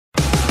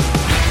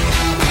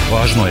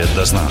Važno je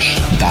da znaš.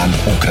 Dan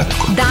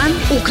ukratko. Dan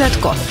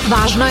ukratko.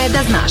 Važno je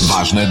da znaš.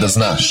 Važno je da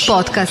znaš.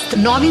 Podcast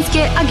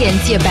novinske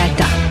agencije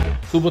Beta.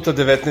 Subota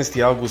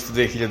 19. avgust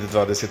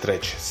 2023.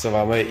 Sa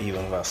vama je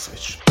Ivan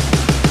Vasović.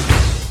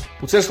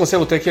 U cerskom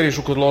selu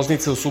Tekerišu kod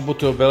Loznice u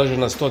subotu je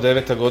obeležena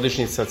 109.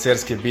 godišnjica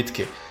Cerske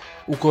bitke,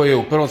 u kojoj je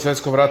u Prvom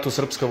svetskom ratu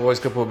srpska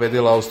vojska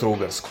pobedila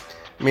Austro-Ugarsku.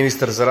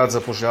 Ministar za rad,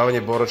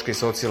 zapošljavanje, boračka i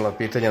socijalna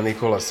pitanja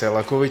Nikola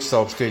Selaković,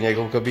 saopštio je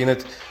njegov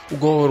kabinet, u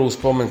govoru u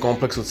spomen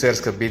kompleksu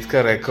Cerska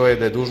bitka rekao je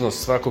da je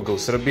dužnost svakoga u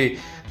Srbiji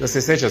da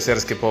se seća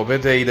cerske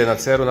pobede i da je na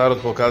Ceru narod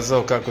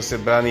pokazao kako se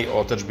brani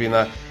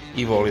otadžbina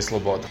i voli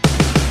sloboda.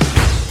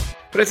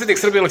 Predsednik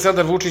Srbije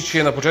Aleksandar Vučić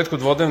je na početku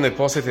dvodnevne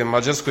posete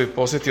Mađarskoj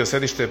posetio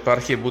sedište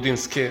eparhije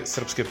Budimske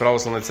Srpske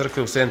pravoslavne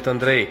crkve u Sent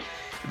Andreji,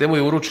 gde mu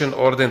je uručen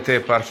orden te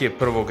eparhije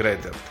prvog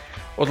reda.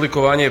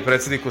 Odlikovanje je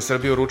predsedniku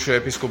Srbije uručio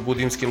episkop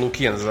Budimski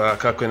Lukijan za,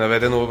 kako je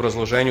navedeno u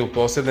obrazloženju,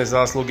 posebne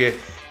zasluge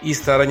i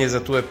staranje za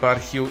tu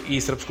eparhiju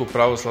i Srpsku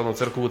pravoslavnu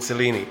crkvu u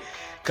celini,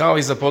 kao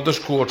i za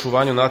podršku u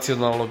očuvanju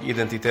nacionalnog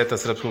identiteta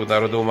srpskog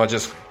naroda u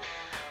Mađarskoj.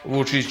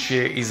 Vučić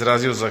je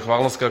izrazio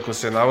zahvalnost, kako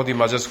se navodi,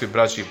 mađarskoj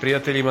braći i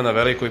prijateljima na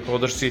velikoj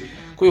podršci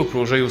koju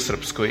pružaju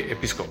srpskoj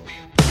episkopiji.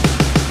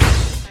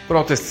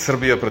 Protest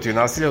Srbija protiv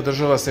nasilja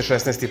održava se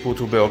 16.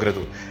 put u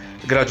Beogradu.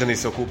 Građani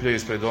se okupljaju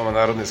ispred Doma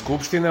Narodne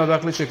skupštine,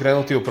 odakle će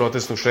krenuti u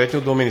protestnu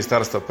šetnju do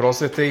Ministarstva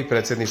prosvete i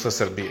Predsedništva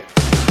Srbije.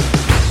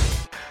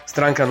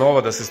 Stranka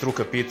Nova, da se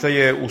struka pita,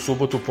 je u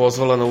subotu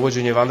pozvala na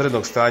uvođenje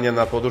vanrednog stanja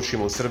na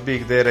područjima u Srbiji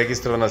gde je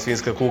registrovana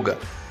svinjska kuga,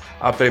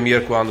 a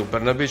premijerku Anu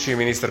Brnabić i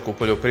ministarku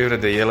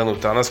poljoprivrede Jelenu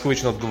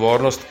Tanasković na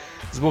odgovornost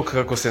zbog,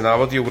 kako se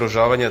navodi,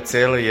 ugrožavanja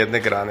cele jedne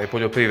grane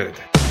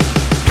poljoprivrede.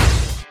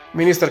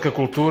 Ministarka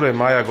kulture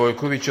Maja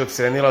Gojković je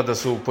ocenila da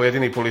su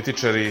pojedini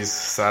političari iz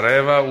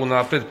Sarajeva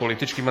unapred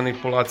političkim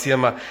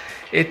manipulacijama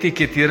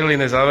etiketirali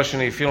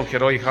nezavršeni film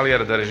Heroji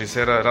Halijarda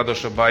režisera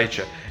Radoša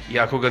Bajića,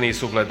 iako ga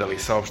nisu gledali,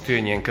 saopštio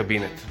je njen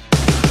kabinet.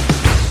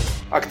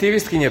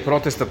 Aktivistkinje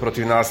protesta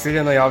protiv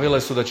nasilja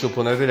najavile su da će u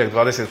ponedeljak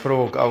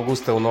 21.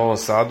 avgusta u Novom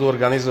Sadu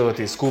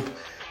organizovati skup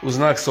u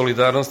znak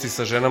solidarnosti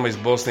sa ženama iz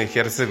Bosne i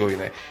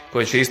Hercegovine,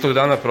 koje će istog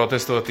dana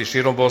protestovati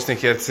širom Bosne i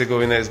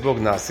Hercegovine zbog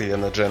nasilja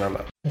nad ženama.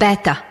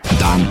 Beta.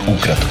 Dan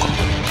ukratko.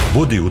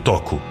 Budi u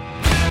toku.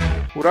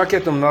 U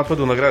raketnom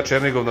napadu na grad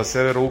Černigov na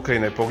severu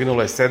Ukrajine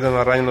poginulo je 7,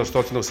 a ranjeno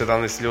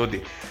 117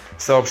 ljudi,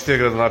 saopštio je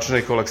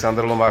gradonačelnik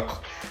Aleksandar Lomako.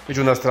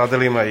 Među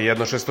nastradalima je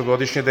jedno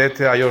 6-godišnje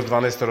dete, a još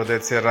 12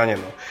 dece je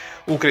ranjeno.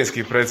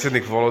 Ukrajinski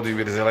predsednik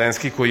Volodimir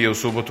Zelenski, koji je u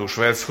subotu u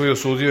Švedskoj,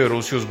 osudio je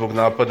Rusiju zbog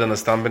napada na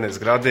stambene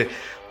zgrade,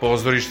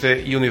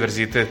 pozorište i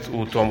univerzitet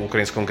u tom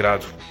ukrajinskom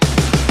gradu.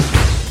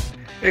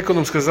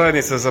 Ekonomska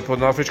zajednica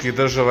zapadnoafričkih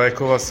država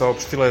ECOWAS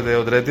saopštila je da je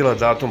odredila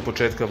datum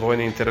početka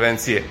vojne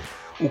intervencije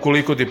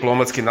ukoliko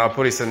diplomatski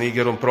napori sa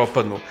Nigerom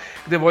propadnu,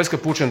 gde vojska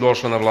pučem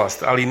došla na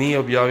vlast, ali nije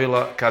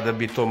objavila kada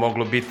bi to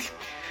moglo biti.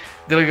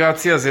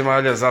 Delegacija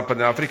zemalja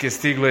Zapadne Afrike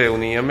stigla je u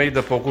Nijamej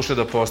da pokuša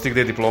da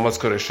postigne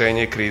diplomatsko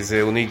rešenje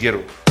krize u Nigeru.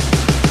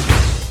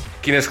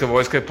 Kineska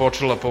vojska je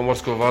počela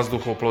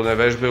pomorsko-vazduhoplovne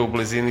vežbe u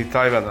blizini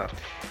Tajvana,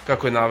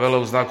 kako je navela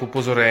u znak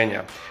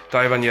upozorenja.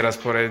 Tajvan je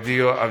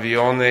rasporedio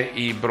avione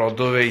i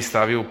brodove i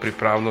stavio u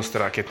pripravnost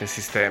raketne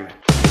sisteme.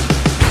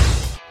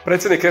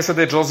 Predsednik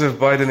SAD Joseph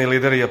Biden i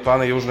lideri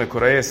Japana i Južne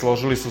Koreje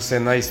složili su se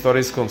na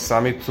istorijskom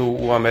samitu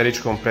u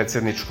američkom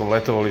predsedničkom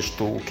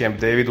letovalištu u Camp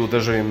Davidu u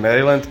državi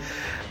Maryland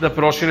da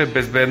prošire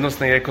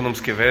bezbednosne i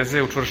ekonomske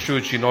veze,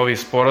 učvršćujući novi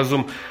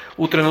sporazum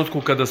u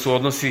trenutku kada su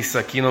odnosi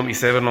sa Kinom i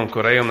Severnom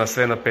Korejom na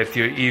sve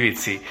napetijoj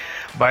ivici.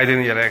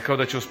 Biden je rekao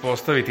da će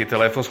uspostaviti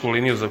telefonsku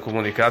liniju za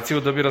komunikaciju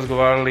da bi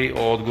razgovarali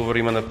o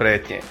odgovorima na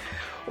pretnje.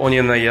 On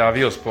je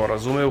najavio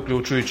sporazume,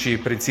 uključujući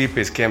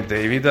principe iz Camp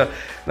Davida,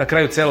 na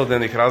kraju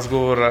celodnevnih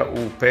razgovora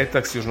u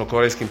petak s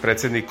južnokorejskim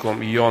predsednikom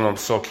Yonom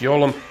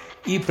Suk-yeolom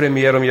i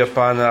premijerom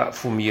Japana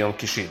Fumijom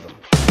Kishidom.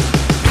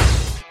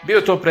 Bio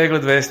je to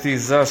pregled vesti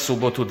za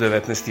subotu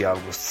 19.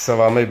 avgust. Sa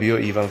vama je bio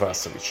Ivan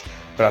Vasović.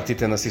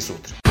 Pratite nas i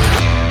sutra.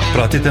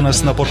 Pratite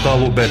nas na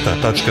portalu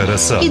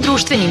beta.rs I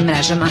društvenim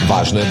mrežama.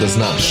 Važno je da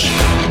znaš.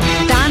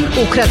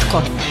 Dan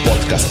ukratko.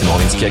 Podcast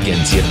novinske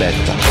agencije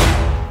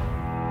Beta.